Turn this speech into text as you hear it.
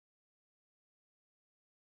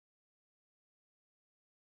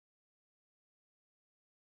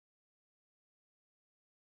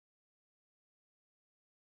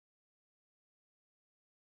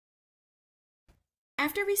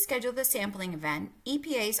After we schedule the sampling event,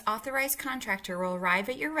 EPA's authorized contractor will arrive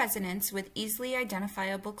at your residence with easily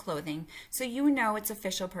identifiable clothing so you know it's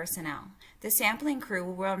official personnel. The sampling crew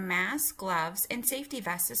will wear masks, gloves, and safety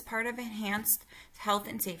vests as part of enhanced health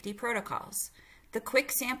and safety protocols. The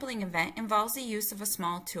quick sampling event involves the use of a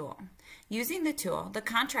small tool. Using the tool, the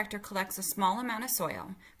contractor collects a small amount of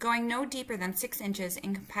soil, going no deeper than 6 inches,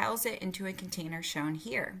 and compiles it into a container shown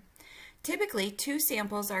here. Typically, 2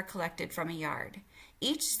 samples are collected from a yard.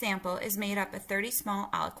 Each sample is made up of 30 small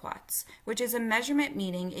aliquots, which is a measurement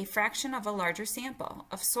meaning a fraction of a larger sample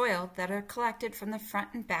of soil that are collected from the front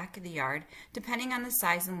and back of the yard, depending on the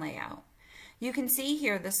size and layout. You can see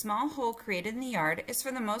here the small hole created in the yard is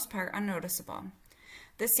for the most part unnoticeable.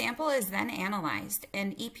 The sample is then analyzed,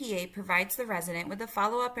 and EPA provides the resident with the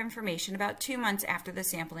follow-up information about 2 months after the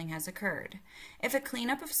sampling has occurred. If a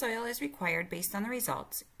cleanup of soil is required based on the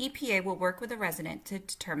results, EPA will work with the resident to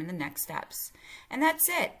determine the next steps. And that's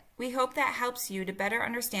it. We hope that helps you to better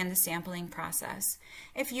understand the sampling process.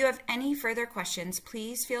 If you have any further questions,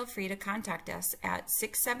 please feel free to contact us at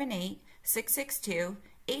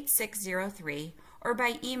 678-662-8603 or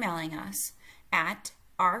by emailing us at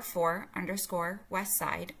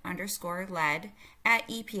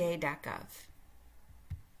r4_westside_lead@epa.gov.